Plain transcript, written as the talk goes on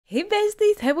Hey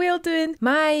besties, how are we all doing?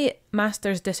 My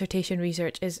master's dissertation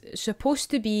research is supposed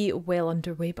to be well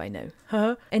underway by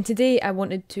now. And today I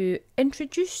wanted to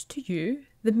introduce to you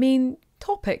the main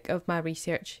topic of my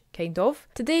research, kind of.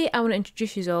 Today I want to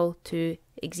introduce you all to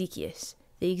Exekias.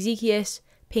 The Exekias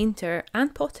Painter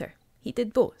and Potter. He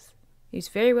did both. He was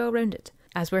very well rounded,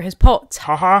 as were his pots.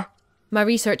 Haha. My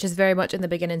research is very much in the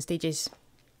beginning stages.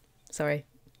 Sorry.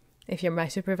 If you're my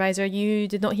supervisor, you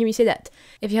did not hear me say that.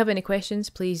 If you have any questions,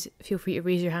 please feel free to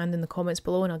raise your hand in the comments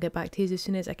below and I'll get back to you as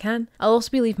soon as I can. I'll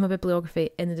also be leaving my bibliography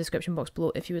in the description box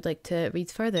below if you would like to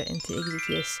read further into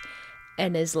Exekias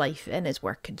in his life, in his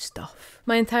work and stuff.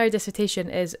 My entire dissertation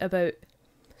is about,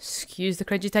 excuse the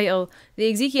cringy title,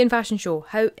 the Exekian fashion show,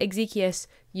 how Exekias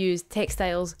used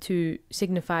textiles to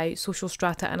signify social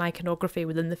strata and iconography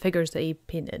within the figures that he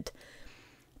painted.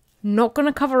 Not going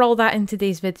to cover all that in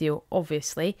today's video,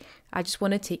 obviously. I just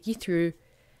want to take you through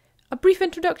a brief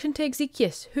introduction to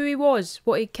Exekias, who he was,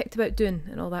 what he kicked about doing,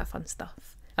 and all that fun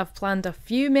stuff. I've planned a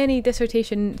few many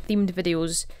dissertation-themed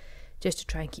videos just to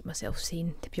try and keep myself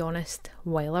sane, to be honest,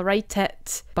 while I write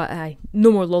it. But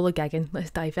no more lollygagging, let's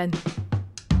dive in.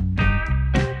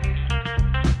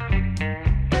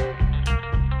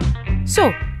 So,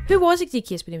 who was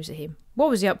Exekias when he was at home? What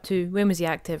was he up to? When was he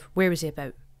active? Where was he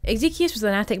about? Exekias was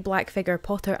an Attic black figure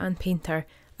potter and painter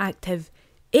active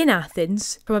in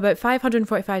Athens from about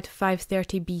 545 to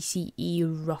 530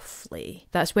 BCE roughly.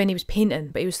 That's when he was painting,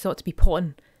 but he was thought to be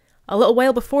potting. A little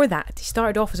while before that, he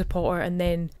started off as a potter and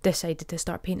then decided to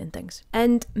start painting things.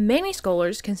 And many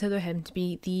scholars consider him to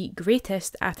be the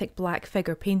greatest Attic black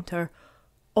figure painter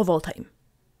of all time.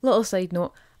 Little side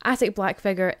note, Attic black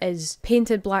figure is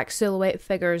painted black silhouette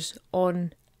figures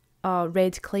on a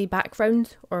red clay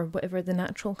background, or whatever the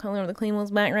natural colour of the clay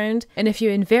was background. And if you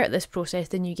invert this process,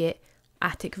 then you get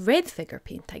Attic red figure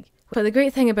painting. But the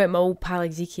great thing about my old pal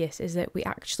Exekias is that we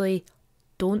actually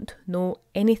don't know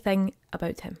anything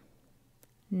about him.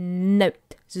 Nout.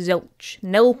 Zilch.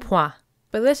 Nil point.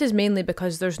 But this is mainly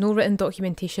because there's no written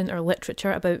documentation or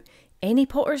literature about any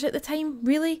potters at the time,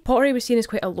 really. Pottery was seen as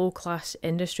quite a low-class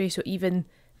industry, so even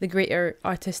the greater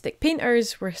artistic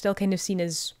painters were still kind of seen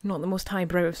as not the most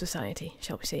highbrow of society,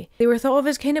 shall we say. They were thought of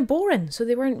as kind of boring, so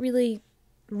they weren't really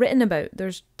written about.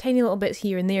 There's tiny little bits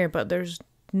here and there, but there's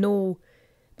no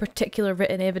particular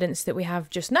written evidence that we have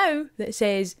just now that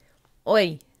says,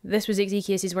 oi, this was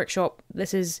Exekias' workshop,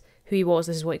 this is who he was,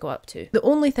 this is what he got up to. The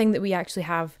only thing that we actually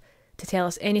have to tell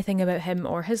us anything about him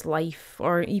or his life,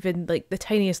 or even like the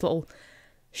tiniest little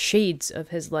shades of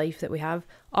his life that we have,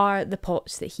 are the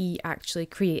pots that he actually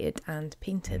created and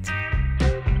painted.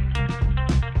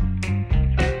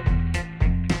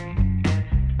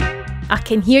 I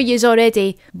can hear yous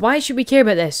already. Why should we care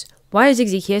about this? Why is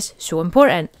Exekias so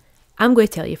important? I'm going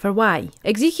to tell you for why.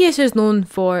 Exekias is known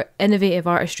for innovative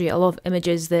artistry, a lot of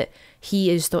images that he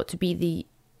is thought to be the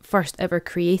first ever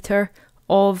creator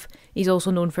of. He's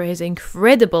also known for his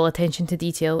incredible attention to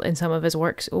detail in some of his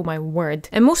works, oh my word.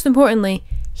 And most importantly,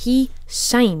 he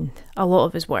signed a lot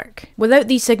of his work. Without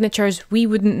these signatures, we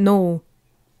wouldn't know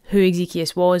who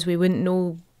Exekias was, we wouldn't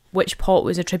know which pot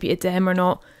was attributed to him or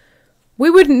not. We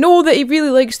wouldn't know that he really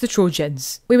likes the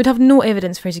Trojans. We would have no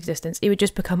evidence for his existence. He would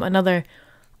just become another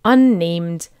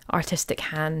unnamed artistic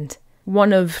hand.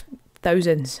 One of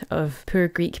thousands of poor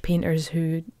Greek painters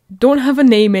who don't have a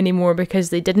name anymore because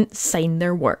they didn't sign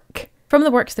their work. From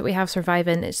the works that we have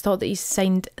surviving, it's thought that he's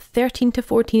signed 13 to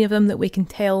 14 of them that we can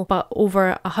tell, but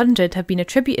over 100 have been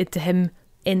attributed to him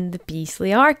in the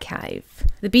Beazley Archive.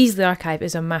 The Beazley Archive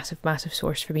is a massive, massive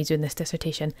source for me doing this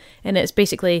dissertation, and it's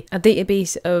basically a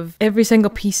database of every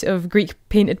single piece of Greek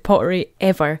painted pottery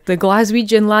ever. The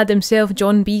Glaswegian lad himself,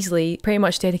 John Beazley, pretty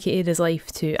much dedicated his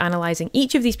life to analysing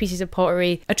each of these pieces of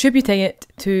pottery, attributing it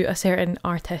to a certain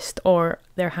artist or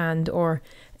their hand, or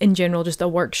in general just a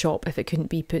workshop if it couldn't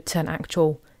be put to an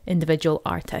actual individual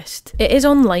artist. It is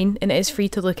online and it is free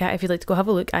to look at if you'd like to go have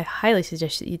a look. I highly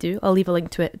suggest that you do. I'll leave a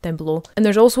link to it down below. And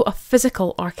there's also a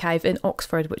physical archive in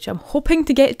Oxford, which I'm hoping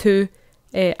to get to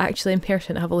actually in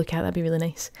person to have a look at. That'd be really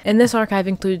nice. And this archive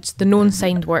includes the known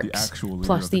signed works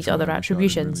plus these other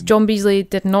attributions. John Beazley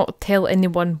did not tell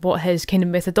anyone what his kind of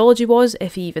methodology was,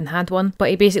 if he even had one, but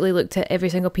he basically looked at every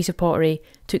single piece of pottery,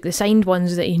 took the signed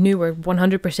ones that he knew were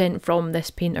 100% from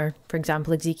this painter, for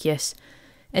example Exekias,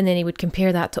 and then he would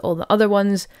compare that to all the other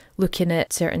ones, looking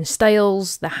at certain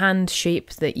styles, the hand shape,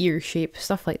 the ear shape,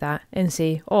 stuff like that, and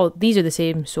say, oh, these are the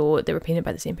same, so they were painted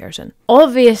by the same person.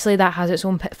 Obviously that has its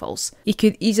own pitfalls. He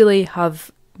could easily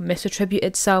have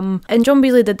misattributed some, and John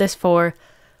Beazley did this for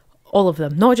all of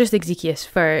them, not just Exekias,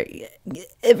 for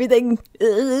everything.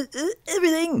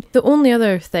 Everything. The only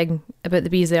other thing about the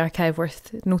Beasley Archive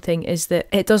worth noting is that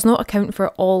it does not account for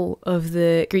all of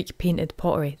the Greek painted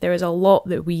pottery. There is a lot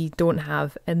that we don't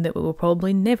have and that we will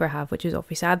probably never have, which is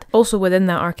awfully sad. Also within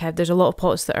that archive there's a lot of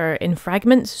pots that are in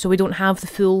fragments, so we don't have the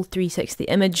full 360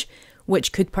 image,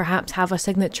 which could perhaps have a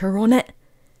signature on it,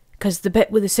 because the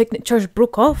bit with the signatures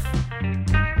broke off.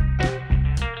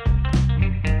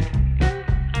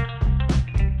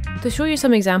 To show you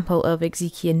some example of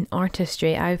Exekian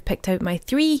artistry, I've picked out my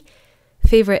 3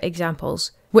 favourite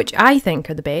examples, which I think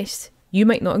are the best. You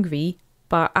might not agree,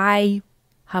 but I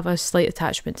have a slight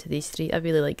attachment to these 3. I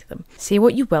really like them. Say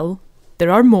what you will,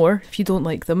 there are more. If you don't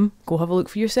like them, go have a look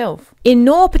for yourself. In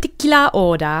no particular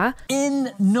order.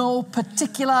 In no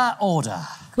particular order.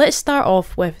 Let's start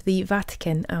off with the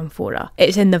Vatican amphora.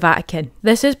 It's in the Vatican.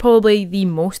 This is probably the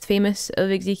most famous of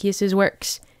Exekias's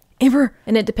works ever,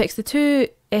 and it depicts the 2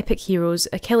 epic heroes,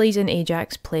 Achilles and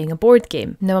Ajax, playing a board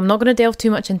game. Now, I'm not going to delve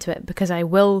too much into it because I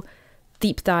will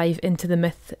deep dive into the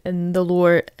myth and the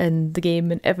lore and the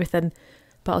game and everything,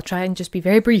 but I'll try and just be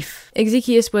very brief.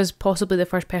 Exekias was possibly the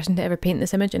first person to ever paint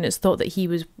this image, and it's thought that he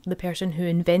was the person who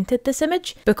invented this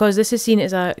image, because this is seen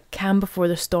as a calm before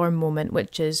the storm moment,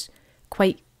 which is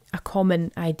quite a common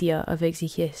idea of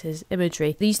Exekias's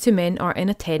imagery. These 2 men are in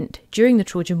a tent during the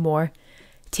Trojan War,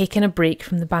 taking a break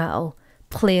from the battle,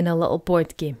 playing a little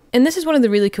board game. And this is one of the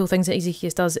really cool things that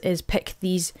Exekias does, is pick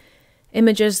these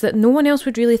images that no one else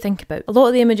would really think about. A lot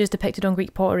of the images depicted on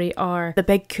Greek pottery are the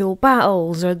big cool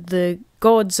battles or the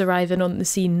gods arriving on the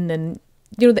scene and,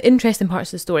 you know, the interesting parts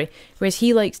of the story, whereas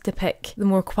he likes to pick the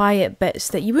more quiet bits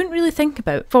that you wouldn't really think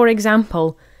about. For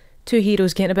example, 2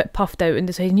 heroes getting a bit puffed out and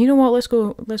deciding, you know what, let's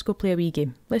go play a wee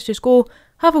game. Let's just go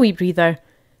have a wee breather,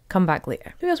 come back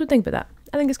later. Who else would think about that?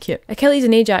 I think it's cute. Achilles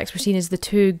and Ajax were seen as the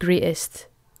 2 greatest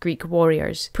Greek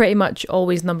warriors, pretty much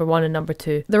always number 1 and number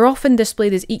 2. They're often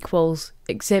displayed as equals,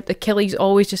 except Achilles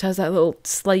always just has that little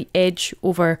slight edge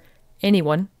over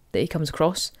anyone that he comes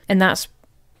across, and that's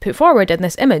put forward in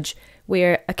this image,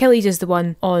 where Achilles is the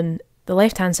one on the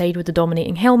left hand side with the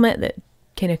dominating helmet that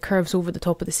kind of curves over the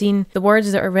top of the scene. The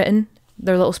words that are written,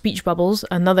 they're little speech bubbles,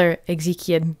 another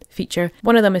Exekian feature.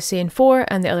 One of them is saying 4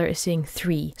 and the other is saying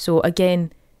 3. So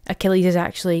again, Achilles is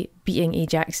actually beating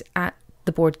Ajax at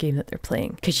the board game that they're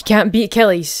playing, because you can't beat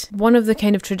Achilles. One of the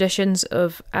kind of traditions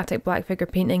of Attic black figure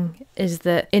painting is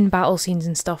that in battle scenes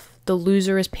and stuff, the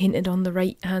loser is painted on the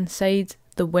right hand side,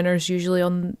 the winner's usually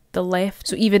on the left.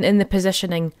 So even in the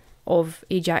positioning of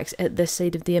Ajax at this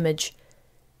side of the image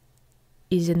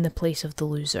is in the place of the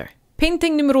loser.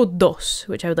 Painting numero 2,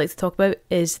 which I would like to talk about,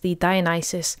 is the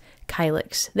Dionysus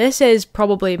Kylix. This is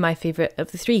probably my favourite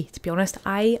of the 3, to be honest.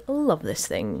 I love this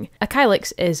thing. A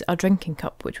Kylix is a drinking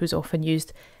cup, which was often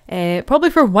used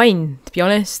probably for wine, to be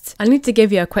honest. I need to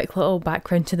give you a quick little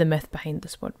background to the myth behind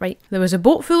this one, right? There was a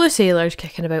boat full of sailors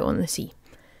kicking about on the sea,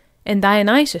 and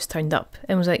Dionysus turned up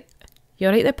and was like, "You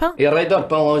alright there, pal?" Yeah, right there,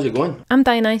 pal. How's it going? "I'm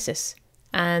Dionysus,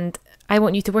 and I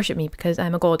want you to worship me because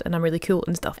I'm a god and I'm really cool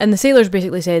and stuff." And the sailors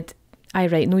basically said, "Aye,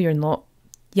 right, no you're not.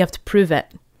 You have to prove it.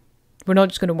 We're not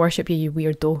just going to worship you, you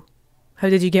weirdo. How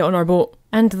did you get on our boat?"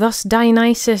 And thus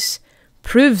Dionysus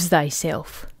proves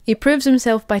thyself. He proves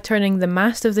himself by turning the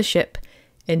mast of the ship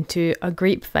into a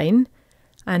grapevine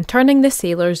and turning the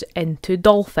sailors into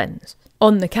dolphins.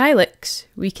 On the Kylix,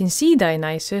 we can see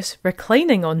Dionysus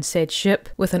reclining on said ship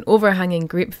with an overhanging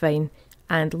grapevine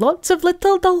and lots of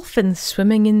little dolphins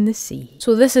swimming in the sea.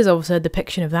 So this is obviously a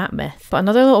depiction of that myth. But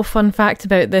another little fun fact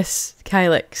about this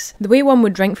Kylix, the way one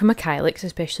would drink from a Kylix,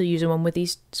 especially using one with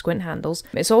these squint handles,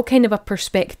 it's all kind of a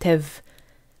perspective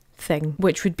thing,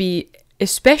 which would be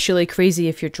especially crazy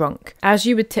if you're drunk. As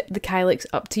you would tip the Kylix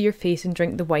up to your face and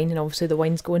drink the wine, and obviously the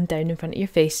wine's going down in front of your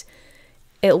face,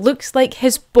 it looks like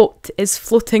his boat is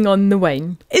floating on the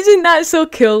wine. Isn't that so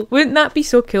cool? Wouldn't that be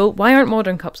so cool? Why aren't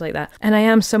modern cups like that? And I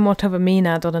am somewhat of a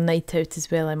maenad on a night out as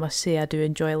well, I must say. I do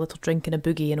enjoy a little drink and a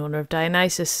boogie in honour of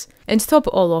Dionysus. And to top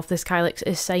it all off, this Kylix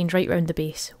is signed right round the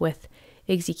base with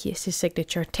Exekias'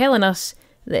 signature, telling us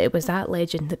that it was that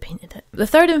legend that painted it. The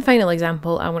third and final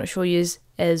example I want to show you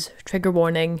is trigger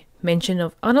warning, mention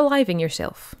of unaliving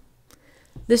yourself.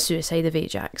 The suicide of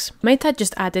Ajax. Might I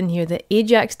just add in here that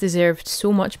Ajax deserved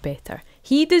so much better.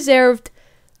 He deserved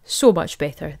so much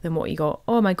better than what he got.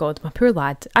 Oh my god, my poor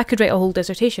lad. I could write a whole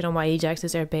dissertation on why Ajax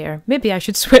deserved better. Maybe I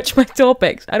should switch my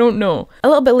topics, I don't know. A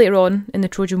little bit later on in the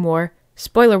Trojan War,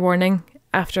 spoiler warning,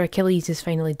 after Achilles is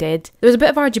finally dead, there was a bit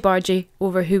of argy-bargy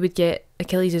over who would get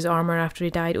Achilles' armour after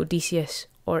he died, Odysseus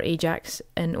or Ajax,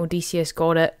 and Odysseus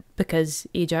got it because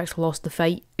Ajax lost the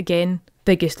fight again.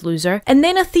 Biggest loser. And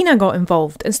then Athena got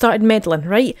involved and started meddling,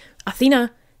 right?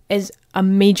 Athena is a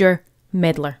major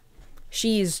meddler.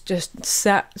 She's just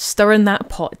sat stirring that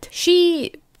pot.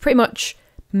 She pretty much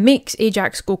makes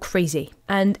Ajax go crazy.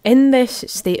 And in this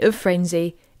state of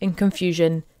frenzy and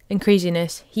confusion and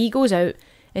craziness, he goes out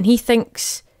and he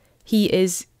thinks he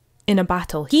is in a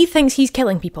battle. He thinks he's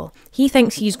killing people. He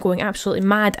thinks he's going absolutely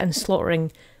mad and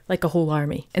slaughtering like a whole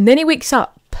army. And then he wakes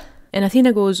up and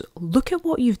Athena goes, "Look at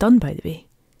what you've done, by the way.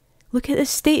 Look at the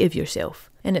state of yourself."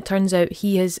 And it turns out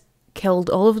he has killed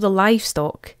all of the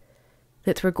livestock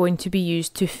that were going to be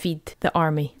used to feed the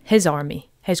army,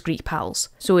 his Greek pals.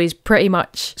 So he's pretty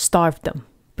much starved them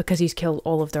because he's killed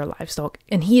all of their livestock.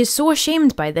 And he is so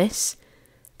ashamed by this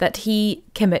that he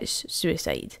commits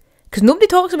suicide. Because nobody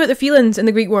talks about their feelings in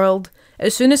the Greek world.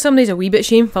 As soon as somebody's a wee bit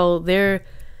shameful, they're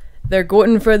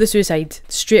going for the suicide.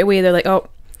 Straight away they're like, "Oh,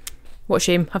 what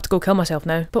shame, have to go kill myself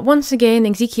now." But once again,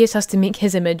 Exekias has to make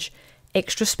his image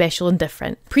extra special and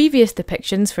different. Previous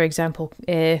depictions, for example,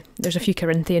 there's a few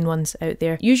Corinthian ones out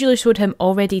there, usually showed him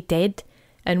already dead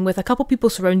and with a couple people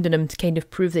surrounding him to kind of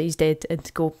prove that he's dead and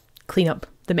to go clean up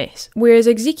the mess. Whereas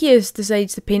Exekias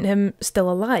decides to paint him still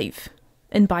alive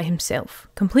and by himself,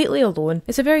 completely alone.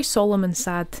 It's a very solemn and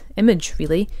sad image,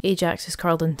 really. Ajax is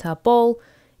curled into a ball.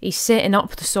 He's setting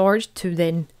up the sword to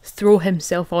then throw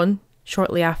himself on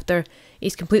shortly after.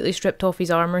 He's completely stripped off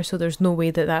his armour, so there's no way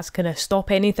that that's going to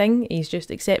stop anything. He's just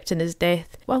accepting his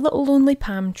death. Well, a little lonely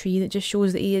palm tree that just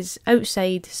shows that he is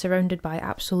outside, surrounded by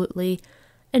absolutely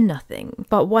nothing.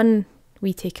 But one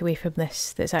we take away from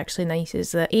this that's actually nice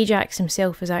is that Ajax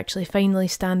himself is actually finally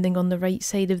standing on the right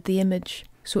side of the image.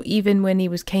 So even when he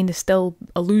was kind of still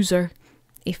a loser,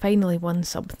 he finally won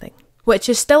something. Which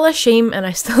is still a shame, and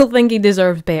I still think he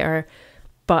deserves better,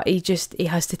 but he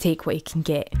has to take what he can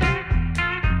get.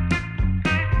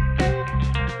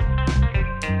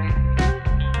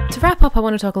 To wrap up, I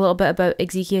want to talk a little bit about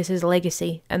Exekias'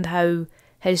 legacy and how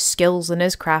his skills and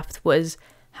his craft was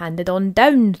handed on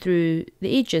down through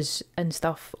the ages and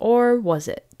stuff, or was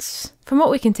it? From what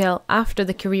we can tell, after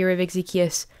the career of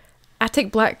Exekias,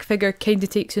 Attic black figure kinda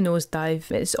takes a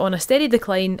nosedive. It's on a steady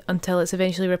decline until it's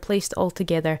eventually replaced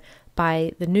altogether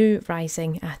by the new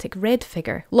rising Attic red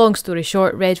figure. Long story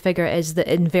short, red figure is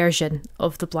the inversion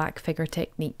of the black figure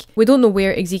technique. We don't know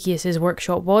where Exekias'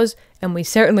 workshop was, and we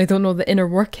certainly don't know the inner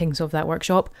workings of that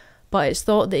workshop, but it's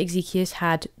thought that Exekias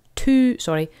had two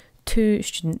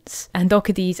students,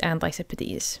 Andocides and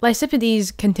Lysipides.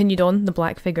 Lysipides continued on the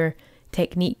black figure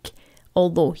technique,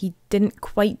 although he didn't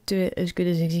quite do it as good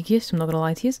as Exekias, I'm not going to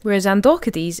lie to you. Whereas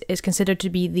Andocides is considered to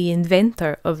be the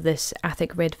inventor of this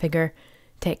Attic red figure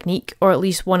technique, or at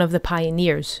least one of the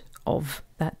pioneers of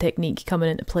that technique coming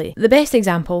into play. The best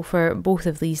example for both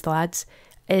of these lads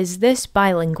is this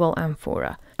bilingual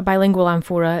amphora. A bilingual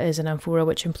amphora is an amphora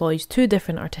which employs two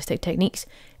different artistic techniques.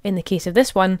 In the case of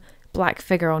this one, black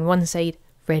figure on one side,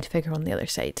 red figure on the other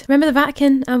side. Remember the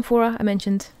Vatican amphora I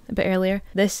mentioned a bit earlier?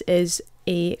 This is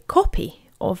a copy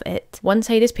of it. One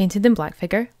side is painted in black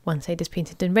figure, one side is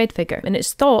painted in red figure, and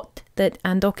it's thought that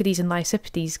Andocides and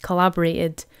Lysipides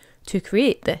collaborated to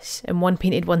create this, and one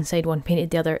painted one side, one painted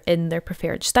the other in their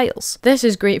preferred styles. This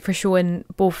is great for showing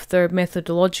both their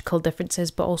methodological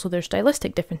differences but also their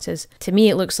stylistic differences. To me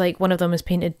it looks like one of them is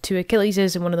painted to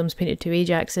Achilles's and one of them is painted to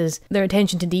Ajax's. Their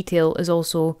attention to detail is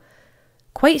also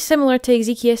quite similar to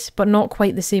Exekias, but not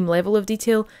quite the same level of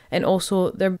detail, and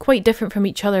also they're quite different from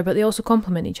each other, but they also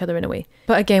complement each other in a way.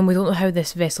 But again, we don't know how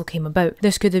this vessel came about.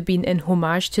 This could have been in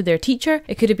homage to their teacher.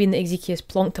 It could have been that Exekias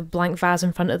plonked a blank vase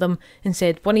in front of them and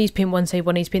said, "One of you paint one side,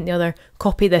 one of you paint the other,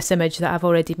 copy this image that I've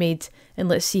already made, and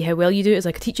let's see how well you do it as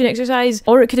like a teaching exercise."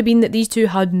 Or it could have been that these two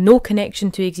had no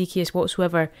connection to Exekias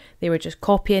whatsoever. They were just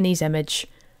copying his image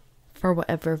for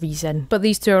whatever reason. But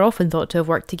these two are often thought to have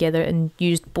worked together and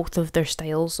used both of their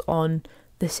styles on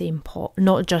the same pot.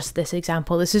 Not just this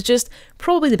example. This is just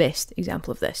probably the best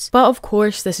example of this. But of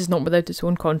course, this is not without its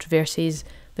own controversies.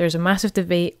 There's a massive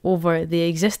debate over the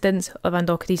existence of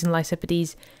Andocides and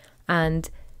Lysipides and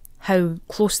how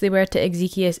close they were to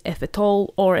Exekias, if at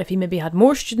all, or if he maybe had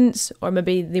more students, or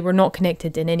maybe they were not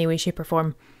connected in any way, shape or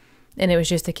form. And it was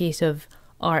just a case of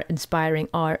art inspiring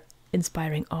art,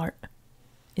 inspiring art,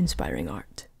 inspiring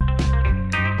art.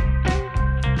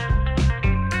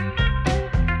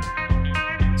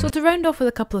 So to round off with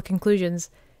a couple of conclusions,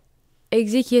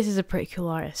 Exekias is a pretty cool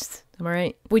artist, am I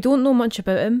right? We don't know much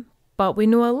about him, but we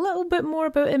know a little bit more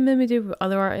about him than we do with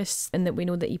other artists, in that we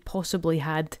know that he possibly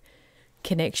had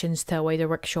connections to a wider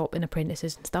workshop and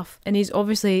apprentices and stuff. And he's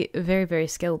obviously very, very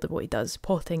skilled at what he does,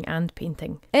 potting and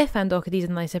painting. If Andocides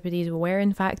and Lysipides were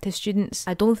in fact his students,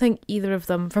 I don't think either of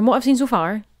them, from what I've seen so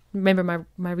far, Remember,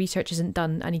 my research isn't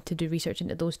done. I need to do research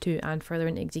into those two and further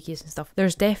into Exekias and stuff.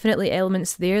 There's definitely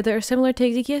elements there that are similar to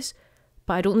Exekias,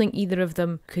 but I don't think either of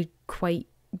them could quite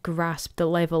grasp the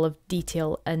level of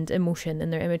detail and emotion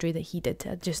in their imagery that he did.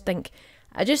 I just think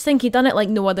he done it like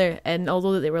no other, and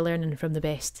although they were learning from the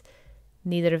best,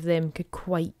 neither of them could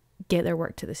quite get their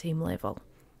work to the same level.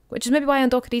 Which is maybe why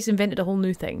Andocrates invented a whole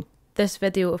new thing. This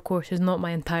video, of course, is not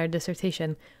my entire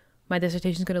dissertation. My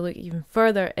dissertation is going to look even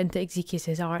further into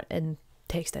Exekias' art in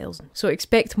textiles. So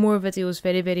expect more videos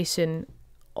very, very soon,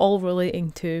 all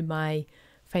relating to my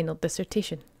final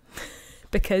dissertation.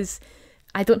 Because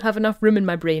I don't have enough room in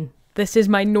my brain. This is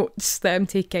my notes that I'm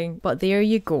taking. But there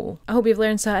you go. I hope you've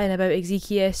learned something about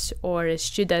Exekias or his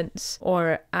students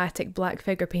or Attic black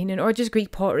figure painting or just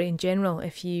Greek pottery in general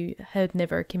if you had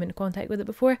never came into contact with it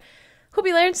before. Hope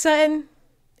you learned something.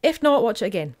 If not, watch it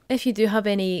again. If you do have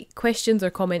any questions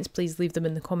or comments, please leave them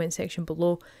in the comment section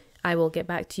below. I will get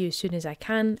back to you as soon as I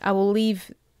can. I will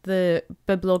leave the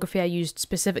bibliography I used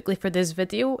specifically for this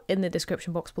video in the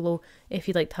description box below if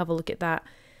you'd like to have a look at that.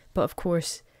 But of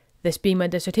course, this being my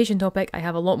dissertation topic, I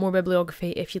have a lot more bibliography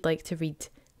if you'd like to read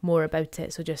more about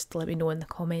it, so just let me know in the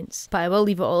comments. But I will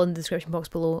leave it all in the description box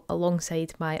below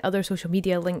alongside my other social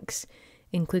media links,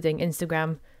 including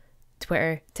Instagram,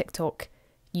 Twitter, TikTok,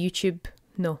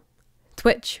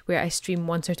 Twitch, where I stream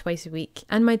once or twice a week,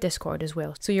 and my Discord as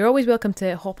well. So you're always welcome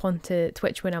to hop onto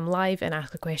Twitch when I'm live and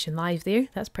ask a question live there.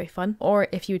 That's pretty fun. Or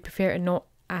if you would prefer to not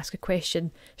ask a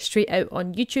question straight out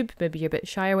on YouTube, maybe you're a bit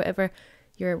shy or whatever,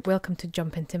 you're welcome to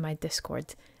jump into my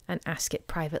Discord and ask it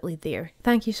privately there.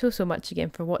 Thank you so much again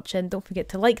for watching. Don't forget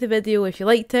to like the video if you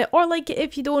liked it, or like it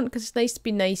if you don't, because it's nice to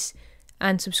be nice,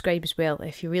 and subscribe as well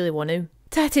if you really want to.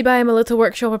 Tatty bye my little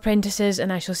workshop apprentices,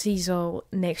 and I shall see you all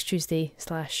next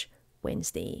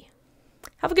Tuesday/Wednesday.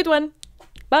 Have a good one.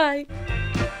 Bye.